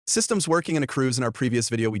Systems working in a cruise. In our previous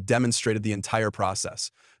video, we demonstrated the entire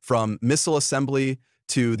process, from missile assembly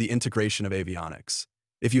to the integration of avionics.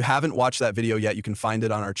 If you haven't watched that video yet, you can find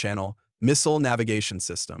it on our channel, Missile Navigation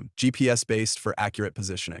System, GPS-based for accurate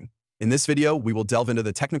positioning. In this video, we will delve into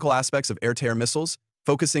the technical aspects of air-to-air missiles,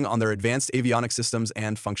 focusing on their advanced avionics systems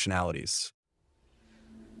and functionalities.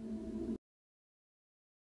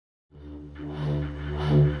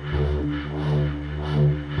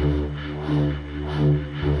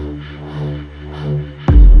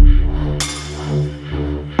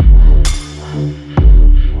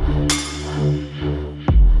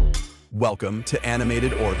 Welcome to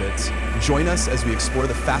Animated Orbits. Join us as we explore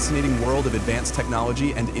the fascinating world of advanced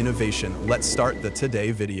technology and innovation. Let's start the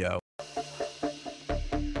Today video.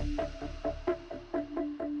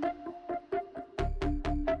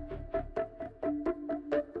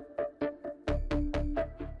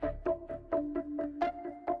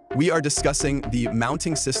 We are discussing the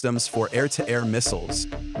mounting systems for air-to-air missiles,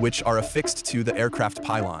 which are affixed to the aircraft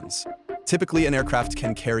pylons. Typically, an aircraft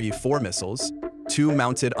can carry 4 missiles, 2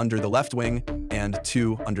 mounted under the left wing and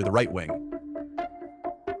 2 under the right wing.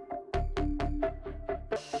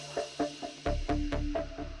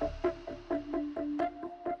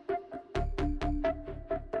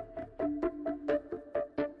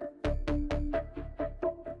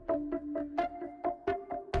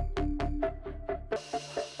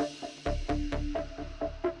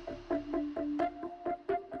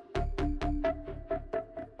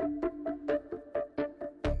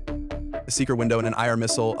 The seeker window in an IR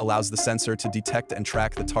missile allows the sensor to detect and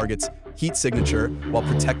track the target's heat signature while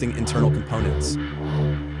protecting internal components.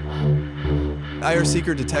 The IR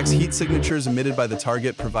seeker detects heat signatures emitted by the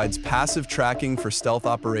target, provides passive tracking for stealth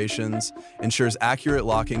operations, ensures accurate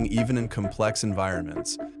locking even in complex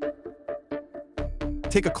environments.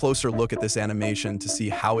 Take a closer look at this animation to see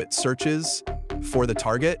how it searches for the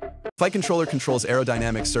target. Flight controller controls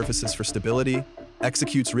aerodynamic surfaces for stability,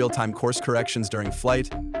 executes real-time course corrections during flight,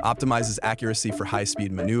 optimizes accuracy for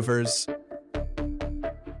high-speed maneuvers.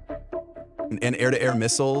 In air-to-air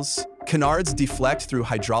missiles, canards deflect through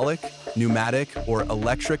hydraulic, pneumatic, or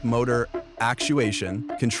electric motor actuation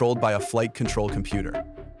controlled by a flight control computer.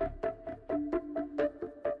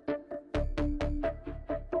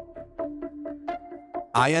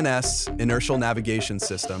 INS, Inertial Navigation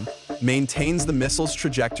System, maintains the missile's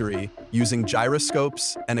trajectory using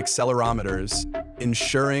gyroscopes and accelerometers,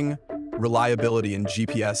 ensuring reliability in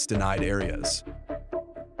GPS-denied areas.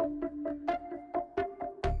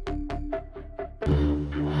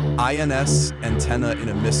 INS antenna in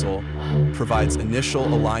a missile provides initial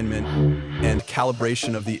alignment and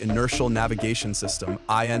calibration of the Inertial Navigation System,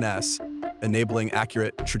 INS, enabling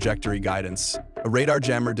accurate trajectory guidance. A radar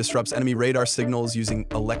jammer disrupts enemy radar signals using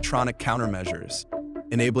electronic countermeasures,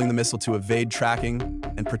 enabling the missile to evade tracking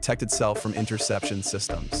and protect itself from interception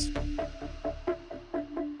systems.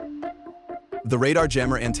 The radar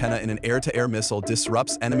jammer antenna in an air-to-air missile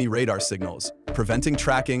disrupts enemy radar signals, preventing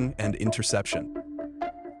tracking and interception.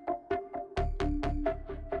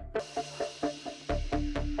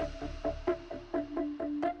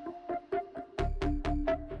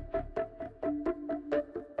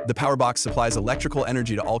 The power box supplies electrical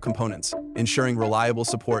energy to all components, ensuring reliable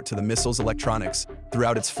support to the missile's electronics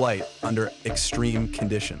throughout its flight under extreme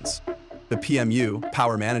conditions. The PMU,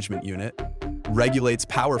 Power Management Unit, regulates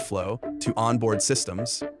power flow to onboard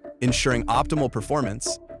systems, ensuring optimal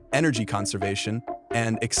performance, energy conservation,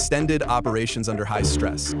 and extended operations under high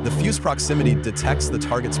stress. The fuse proximity detects the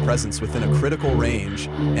target's presence within a critical range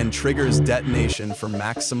and triggers detonation for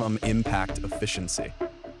maximum impact efficiency.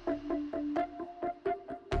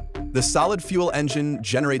 The solid fuel engine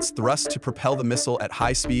generates thrust to propel the missile at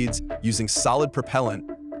high speeds using solid propellant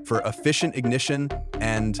for efficient ignition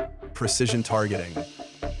and precision targeting.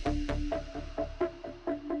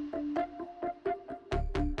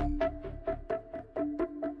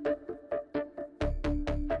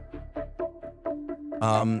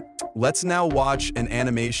 Let's now watch an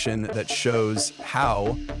animation that shows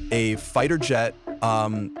how a fighter jet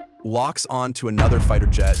locks on to another fighter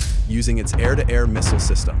jet using its air-to-air missile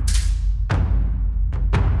system.